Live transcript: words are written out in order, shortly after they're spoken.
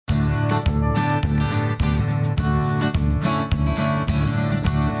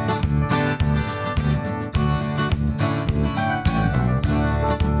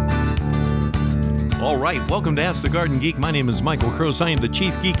right, welcome to Ask the Garden Geek. My name is Michael Cross. I am the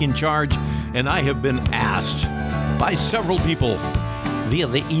chief geek in charge, and I have been asked by several people via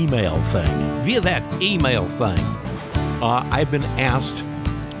that email thing. I've been asked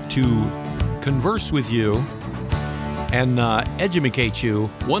to converse with you and educate you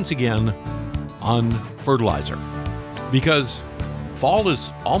once again on fertilizer, because fall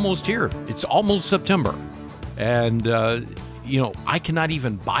is almost here. It's almost September, and I cannot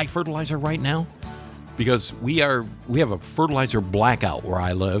even buy fertilizer right now because we have a fertilizer blackout where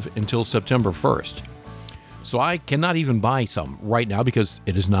I live until September 1st. So I cannot even buy some right now because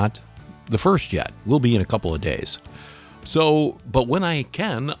it is not the 1st yet. We'll be in a couple of days. So, but when I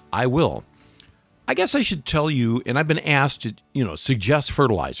can, I will. I guess I should tell you, and I've been asked to, suggest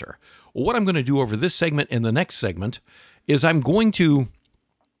fertilizer. Well, what I'm going to do over this segment and the next segment is I'm going to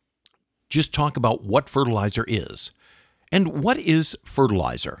just talk about what fertilizer is. And what is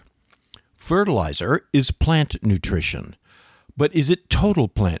fertilizer? Fertilizer is plant nutrition. But is it total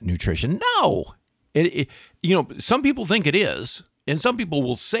plant nutrition? No. Some people think it is, and some people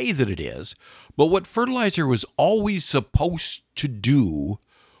will say that it is. But what fertilizer was always supposed to do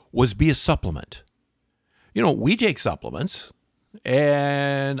was be a supplement. We take supplements,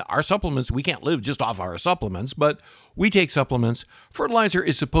 and our supplements, we can't live just off our supplements, but we take supplements. Fertilizer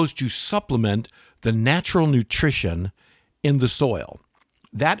is supposed to supplement the natural nutrition in the soil.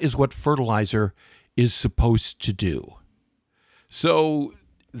 That is what fertilizer is supposed to do. So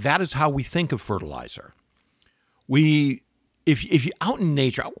that is how we think of fertilizer. If you're out in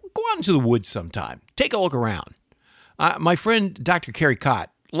nature, go out into the woods sometime. Take a look around. My friend, Dr. Carrie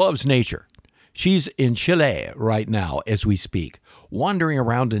Cott, loves nature. She's in Chile right now as we speak, wandering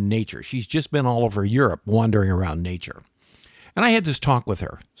around in nature. She's just been all over Europe wandering around nature. And I had this talk with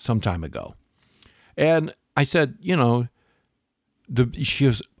her some time ago. And I said, she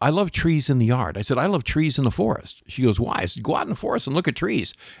goes, I love trees in the yard. I said, I love trees in the forest. She goes, why? I said, go out in the forest and look at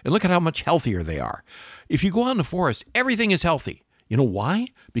trees and look at how much healthier they are. If you go out in the forest, everything is healthy. You know why?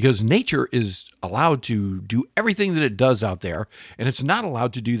 Because nature is allowed to do everything that it does out there, and it's not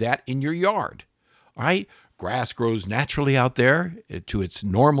allowed to do that in your yard. All right? Grass grows naturally out there to its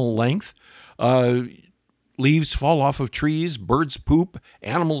normal length. Leaves fall off of trees. Birds poop.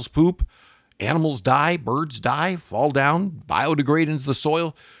 Animals poop. Animals die, birds die, fall down, biodegrade into the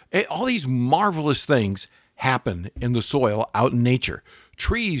soil. All these marvelous things happen in the soil out in nature.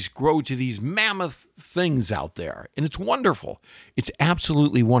 Trees grow to these mammoth things out there, and it's wonderful. It's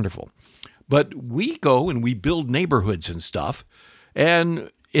absolutely wonderful. But we go and we build neighborhoods and stuff,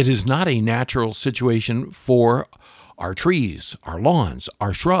 and it is not a natural situation for our trees, our lawns,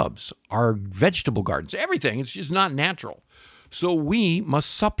 our shrubs, our vegetable gardens, everything. It's just not natural. So we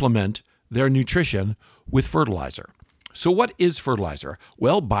must supplement their nutrition with fertilizer. So what is fertilizer?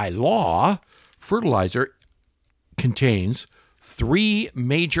 Well, by law, fertilizer contains 3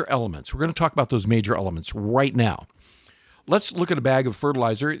 major elements. We're going to talk about those major elements right now. Let's look at a bag of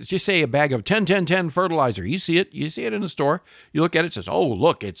fertilizer. Just say a bag of 10-10-10 fertilizer. You see it in the store. You look at it, it says, oh,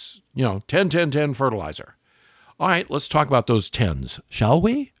 look, it's 10-10-10 fertilizer. All right, let's talk about those 10s, shall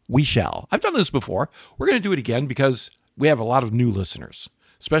we? We shall. I've done this before. We're going to do it again because we have a lot of new listeners,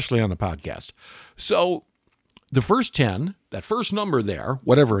 especially on the podcast. So the first 10, that first number there,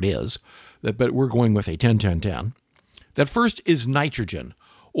 whatever it is, but we're going with a 10-10-10. That first is nitrogen.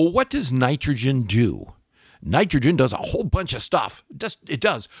 Well, what does nitrogen do? Nitrogen does a whole bunch of stuff. It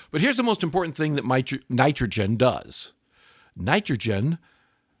does. But here's the most important thing that nitrogen does. Nitrogen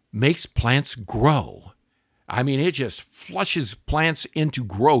makes plants grow. I mean, it just flushes plants into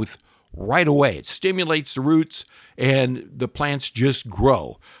growth right away. It stimulates the roots and the plants just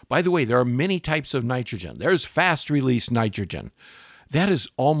grow. By the way, there are many types of nitrogen. There's fast-release nitrogen. That is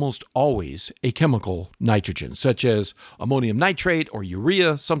almost always a chemical nitrogen, such as ammonium nitrate or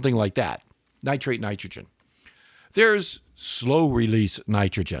urea, something like that. Nitrate nitrogen. There's slow-release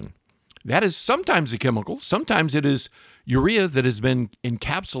nitrogen. That is sometimes a chemical. Sometimes it is urea that has been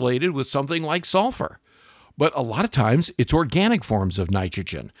encapsulated with something like sulfur. But a lot of times it's organic forms of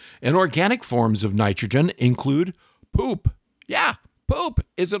nitrogen. And organic forms of nitrogen include poop. Yeah, poop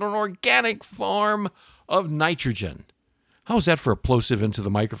is an organic form of nitrogen. How was that for a plosive into the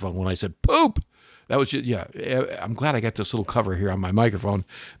microphone when I said poop? That was just, I'm glad I got this little cover here on my microphone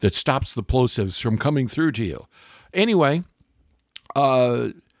that stops the plosives from coming through to you. Anyway,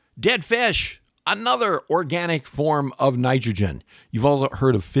 dead fish, another organic form of nitrogen. You've all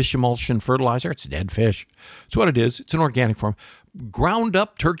heard of fish emulsion fertilizer. It's dead fish. It's what it is. It's an organic form. Ground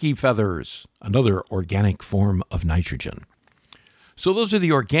up turkey feathers, another organic form of nitrogen. So those are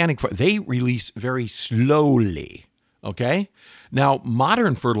the organic. They release very slowly. Okay? Now,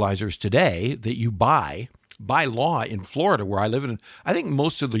 modern fertilizers today that you buy, by law in Florida, where I live in, I think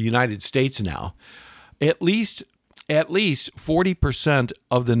most of the United States now, at least 40%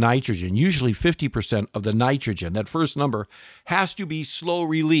 of the nitrogen, usually 50% of the nitrogen, that first number, has to be slow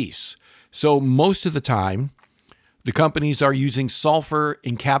release. So most of the time, the companies are using sulfur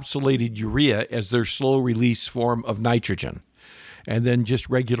encapsulated urea as their slow release form of nitrogen, and then just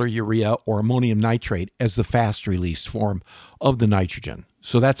regular urea or ammonium nitrate as the fast release form of the nitrogen.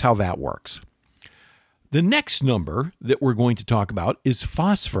 So that's how that works. The next number that we're going to talk about is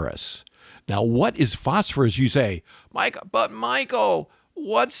phosphorus. Now, what is phosphorus, you say? Michael,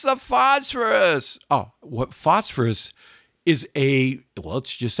 what's the phosphorus? Oh, what phosphorus is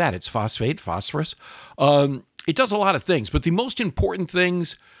it's just that. It's phosphorus. It does a lot of things, but the most important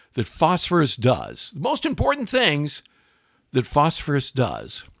things that phosphorus does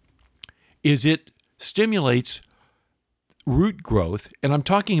is it stimulates root growth, and I'm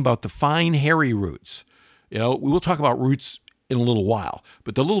talking about the fine, hairy roots. We will talk about roots in a little while,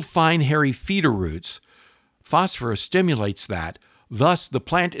 but the little fine, hairy feeder roots, phosphorus stimulates that. Thus, the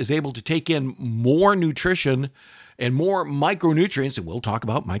plant is able to take in more nutrition and more micronutrients, and we'll talk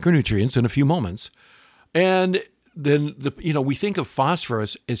about micronutrients in a few moments. And then, we think of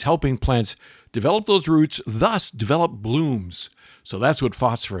phosphorus as helping plants develop those roots, thus develop blooms. So that's what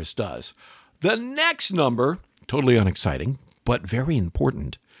phosphorus does. The next number, totally unexciting, but very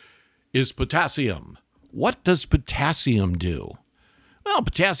important, is potassium. What does potassium do? Well,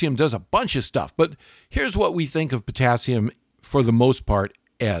 potassium does a bunch of stuff, but here's what we think of potassium for the most part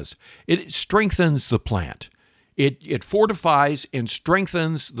as. It strengthens the plant. It fortifies and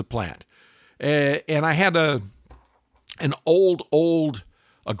strengthens the plant. And I had an old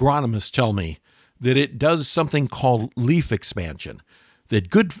agronomist tell me that it does something called leaf expansion, that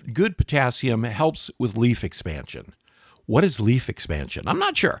good potassium helps with leaf expansion. What is leaf expansion? I'm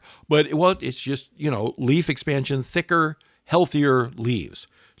not sure, but it's just, leaf expansion, thicker, healthier leaves.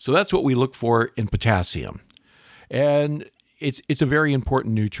 So that's what we look for in potassium. And it's a very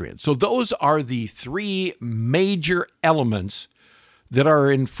important nutrient. So those are the three major elements that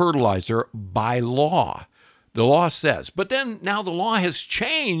are in fertilizer by law. The law says. But then now the law has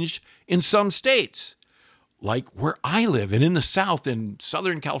changed in some states, like where I live and in the South, in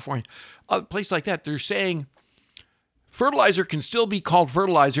Southern California, a place like that. They're saying fertilizer can still be called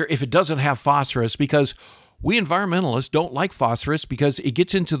fertilizer if it doesn't have phosphorus, because we environmentalists don't like phosphorus because it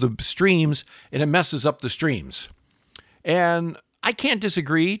gets into the streams and it messes up the streams. And I can't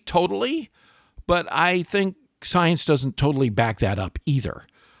disagree totally, but I think science doesn't totally back that up either.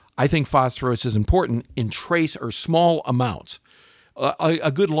 I think phosphorus is important in trace or small amounts.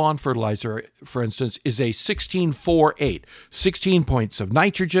 A good lawn fertilizer, for instance, is a 16-4-8, 16 points of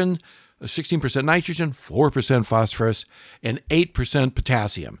nitrogen, 16% nitrogen, 4% phosphorus, and 8%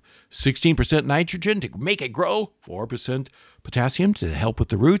 potassium. 16% nitrogen to make it grow, 4% potassium to help with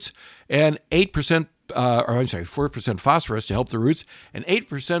the roots, and 4% phosphorus to help the roots, and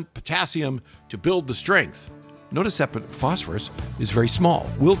 8% potassium to build the strength. Notice that phosphorus is very small.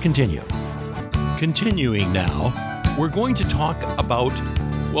 We'll continue. Continuing now, we're going to talk about,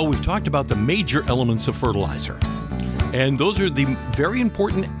 we've talked about the major elements of fertilizer. And those are the very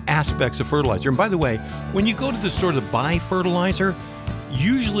important aspects of fertilizer. And by the way, when you go to the store to buy fertilizer,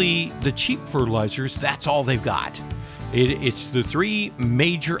 usually the cheap fertilizers, that's all they've got. It's the three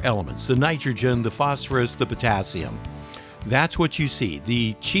major elements, the nitrogen, the phosphorus, the potassium. That's what you see.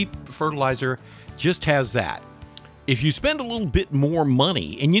 The cheap fertilizer just has that. If you spend a little bit more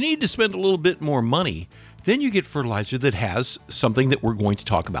money, and you need to spend a little bit more money, then you get fertilizer that has something that we're going to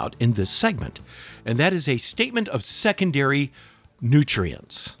talk about in this segment. And that is a statement of secondary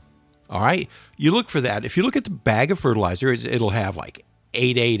nutrients. All right? You look for that. If you look at the bag of fertilizer, it'll have like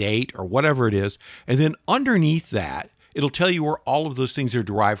 888 or whatever it is. And then underneath that, it'll tell you where all of those things are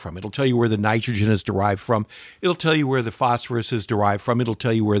derived from. It'll tell you where the nitrogen is derived from. It'll tell you where the phosphorus is derived from. It'll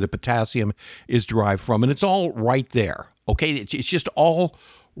tell you where the potassium is derived from. And it's all right there. Okay? It's just all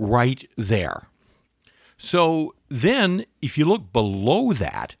right there. So then, if you look below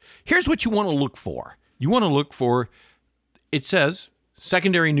that, here's what you want to look for. You want to look for, it says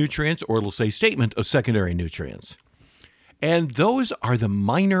secondary nutrients, or it'll say statement of secondary nutrients. And those are the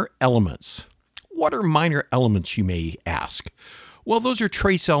minor elements. What are minor elements, you may ask? Well, those are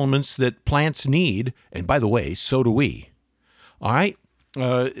trace elements that plants need. And by the way, so do we. All right?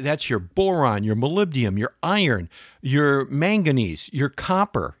 That's your boron, your molybdenum, your iron, your manganese, your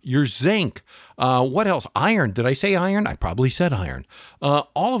copper, your zinc. What else? Iron. Did I say iron? I probably said iron.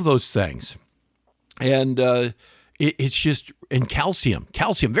 All of those things. And it's just, and calcium.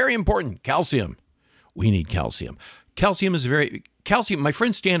 Calcium, very important. Calcium. We need calcium. Calcium is calcium. My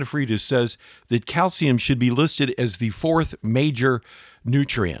friend Stan DeFreitas says that calcium should be listed as the fourth major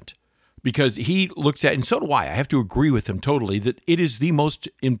nutrient because he looks at, and so do I have to agree with him totally, that it is the most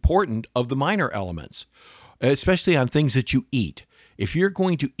important of the minor elements, especially on things that you eat. If you're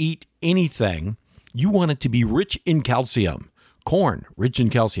going to eat anything, you want it to be rich in calcium. Corn, rich in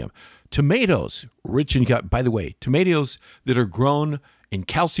calcium. Tomatoes, rich in calcium. By the way, tomatoes that are grown in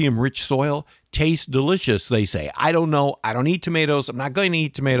calcium-rich soil taste delicious, they say. I don't know. I don't eat tomatoes. I'm not going to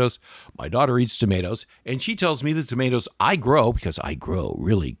eat tomatoes. My daughter eats tomatoes, and she tells me the tomatoes I grow, because I grow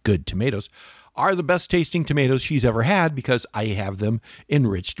really good tomatoes, are the best tasting tomatoes she's ever had because I have them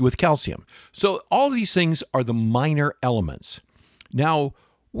enriched with calcium. So all these things are the minor elements. Now,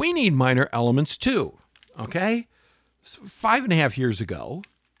 we need minor elements too, okay? 5.5 years ago,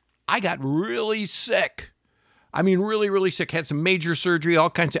 I got really sick. I mean, really, really sick. Had some major surgery, all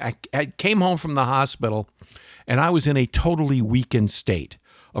kinds of. I came home from the hospital, and I was in a totally weakened state.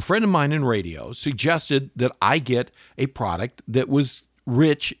 A friend of mine in radio suggested that I get a product that was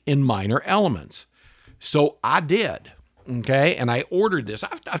rich in minor elements. So I did, okay? And I ordered this.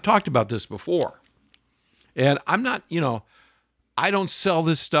 I've talked about this before. And I'm not, I don't sell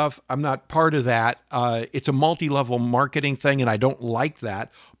this stuff. I'm not part of that. It's a multi-level marketing thing, and I don't like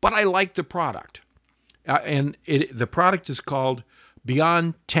that. But I like the product. The product is called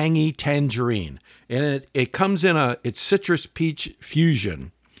Beyond Tangy Tangerine. And it comes in it's Citrus Peach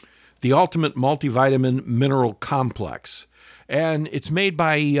Fusion, the ultimate multivitamin mineral complex. And it's made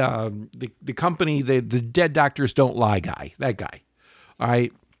by the company, the Dead Doctors Don't Lie guy, that guy. All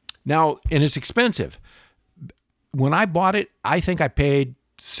right. Now, and it's expensive. When I bought it, I think I paid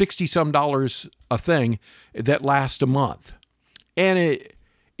 $60-some a thing that lasts a month. And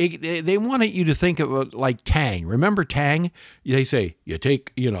they wanted you to think of it like Tang. Remember Tang? They say you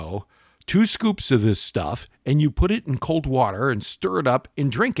take, 2 scoops of this stuff and you put it in cold water and stir it up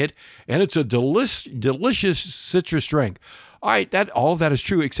and drink it. And it's a delicious citrus drink. All right, all of that is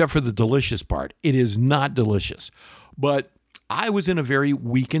true except for the delicious part. It is not delicious. But I was in a very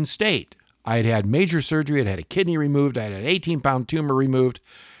weakened state. I had had major surgery. I had a kidney removed. I had an 18-pound tumor removed.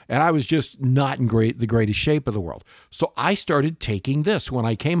 And I was just not in the greatest shape of the world. So I started taking this. When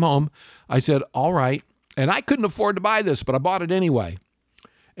I came home, I said, all right. And I couldn't afford to buy this, but I bought it anyway.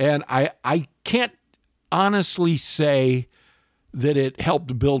 And I can't honestly say that it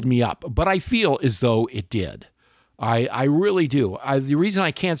helped build me up, but I feel as though it did. I really do. The reason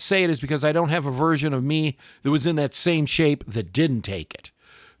I can't say it is because I don't have a version of me that was in that same shape that didn't take it.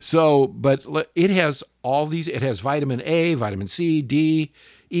 So, but it has all these. It has vitamin A, vitamin C, D,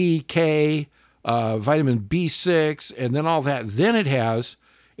 E, K, vitamin B6, and then all that. Then it has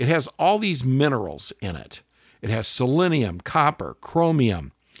all these minerals in it. It has selenium, copper,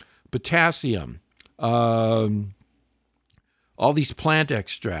 chromium, potassium, all these plant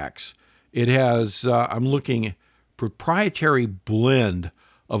extracts. It has, I'm looking, proprietary blend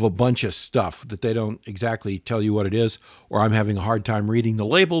of a bunch of stuff that they don't exactly tell you what it is, or I'm having a hard time reading the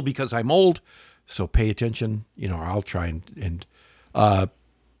label because I'm old. So pay attention, I'll try and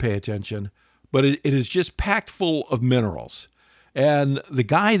pay attention. But it is just packed full of minerals. And the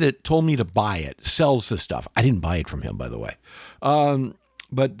guy that told me to buy it sells this stuff. I didn't buy it from him, by the way.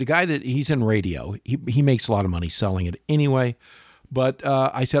 But the guy he's in radio, he makes a lot of money selling it anyway. But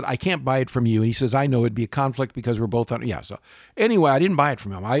I said, I can't buy it from you. And he says, I know it'd be a conflict because we're both on. Yeah. So anyway, I didn't buy it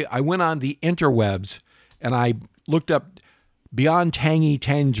from him. I went on the interwebs and I looked up Beyond Tangy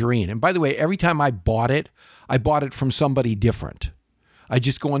Tangerine. And by the way, every time I bought it from somebody different. I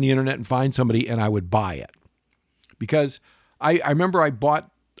just go on the internet and find somebody and I would buy it. Because I remember I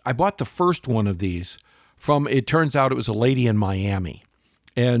bought the first one of these from, it turns out it was a lady in Miami.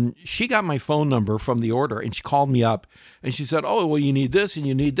 And she got my phone number from the order and she called me up and she said, oh, well, you need this and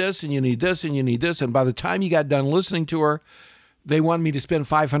you need this and you need this and you need this. And by the time you got done listening to her, they wanted me to spend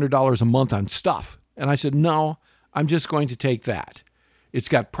 $500 a month on stuff. And I said, no, I'm just going to take that. It's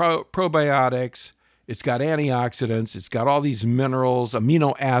got probiotics. It's got antioxidants. It's got all these minerals,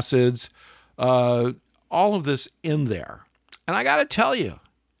 amino acids, all of this in there. And I got to tell you,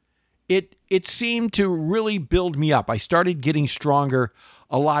 it seemed to really build me up. I started getting stronger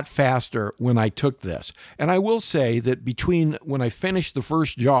a lot faster when I took this. And I will say that between when I finished the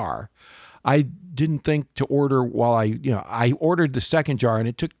first jar, I didn't think to order while I ordered the second jar and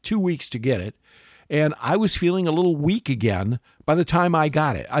it took 2 weeks to get it. And I was feeling a little weak again by the time I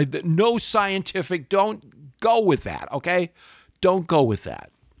got it. No scientific, don't go with that, okay? Don't go with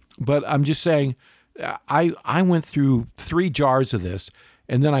that. But I'm just saying, I went through 3 jars of this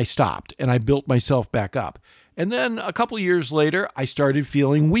and then I stopped and I built myself back up. And then a couple of years later, I started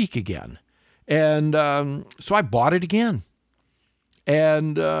feeling weak again. And so I bought it again.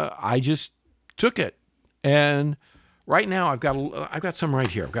 And I just took it. And right now I've got some right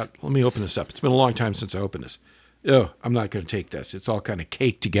here. Let me open this up. It's been a long time since I opened this. Oh, I'm not going to take this. It's all kind of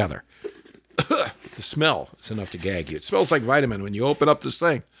caked together. The smell is enough to gag you. It smells like vitamin when you open up this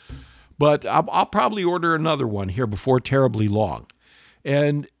thing. But I'll probably order another one here before terribly long.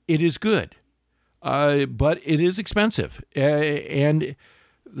 And it is good. But it is expensive. And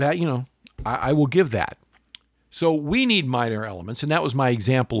that, I will give that. So we need minor elements, and that was my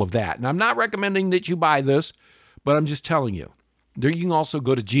example of that. And I'm not recommending that you buy this, but I'm just telling you. There, you can also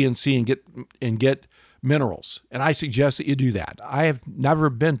go to GNC and get minerals, and I suggest that you do that. I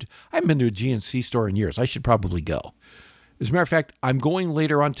haven't been to a GNC store in years. I should probably go. As a matter of fact, I'm going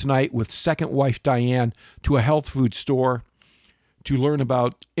later on tonight with second wife Diane to a health food store to learn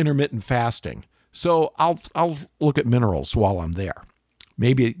about intermittent fasting. So I'll look at minerals while I'm there.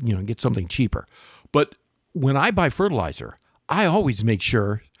 Maybe get something cheaper. But when I buy fertilizer, I always make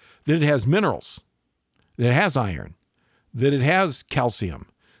sure that it has minerals, that it has iron, that it has calcium,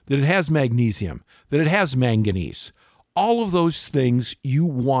 that it has magnesium, that it has manganese. All of those things you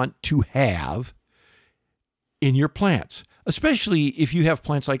want to have in your plants, especially if you have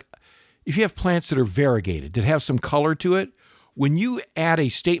plants that are variegated, that have some color to it. When you add a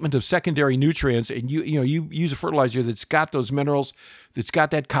statement of secondary nutrients and you use a fertilizer that's got those minerals, that's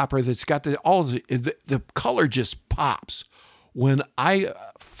got that copper, that's got the color just pops. When I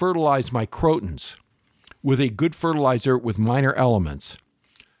fertilize my crotons with a good fertilizer with minor elements,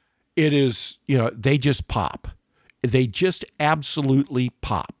 it is, they just pop. They just absolutely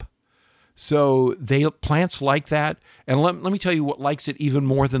pop. So plants like that. And let me tell you what likes it even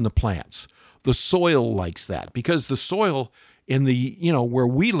more than the plants. The soil likes that, because the soil in the, where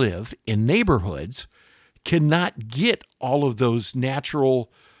we live in neighborhoods cannot get all of those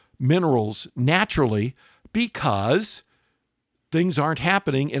natural minerals naturally because things aren't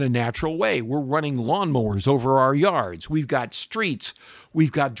happening in a natural way. We're running lawnmowers over our yards. We've got streets.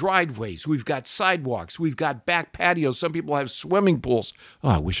 We've got driveways. We've got sidewalks. We've got back patios. Some people have swimming pools. Oh,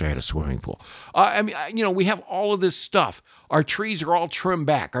 I wish I had a swimming pool. We have all of this stuff. Our trees are all trimmed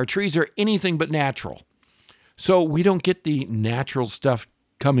back. Our trees are anything but natural. So we don't get the natural stuff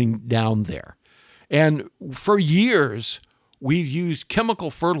coming down there. And for years, we've used chemical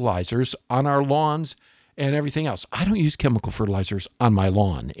fertilizers on our lawns and everything else. I don't use chemical fertilizers on my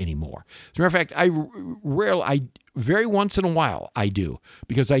lawn anymore. As a matter of fact, I very once in a while I do,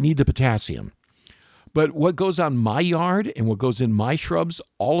 because I need the potassium. But what goes on my yard and what goes in my shrubs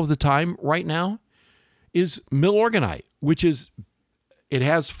all of the time right now is Milorganite, it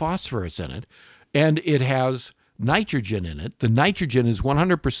has phosphorus in it, and it has nitrogen in it. The nitrogen is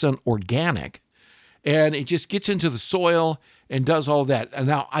 100% organic, and it just gets into the soil and does all that. And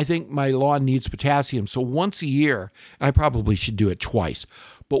now I think my lawn needs potassium. So once a year, and I probably should do it twice,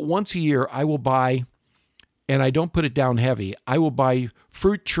 but once a year I will buy, and I don't put it down heavy, I will buy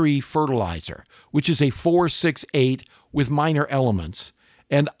fruit tree fertilizer, which is a 4-6-8 with minor elements.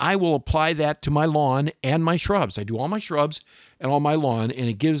 And I will apply that to my lawn and my shrubs. I do all my shrubs and all my lawn, and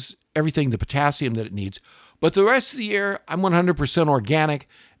it gives everything the potassium that it needs. But the rest of the year, I'm 100% organic,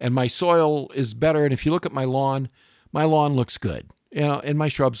 and my soil is better. And if you look at my lawn looks good, and my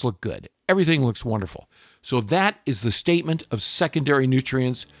shrubs look good. Everything looks wonderful. So that is the statement of secondary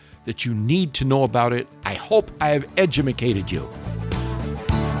nutrients that you need to know about it. I hope I have educated you.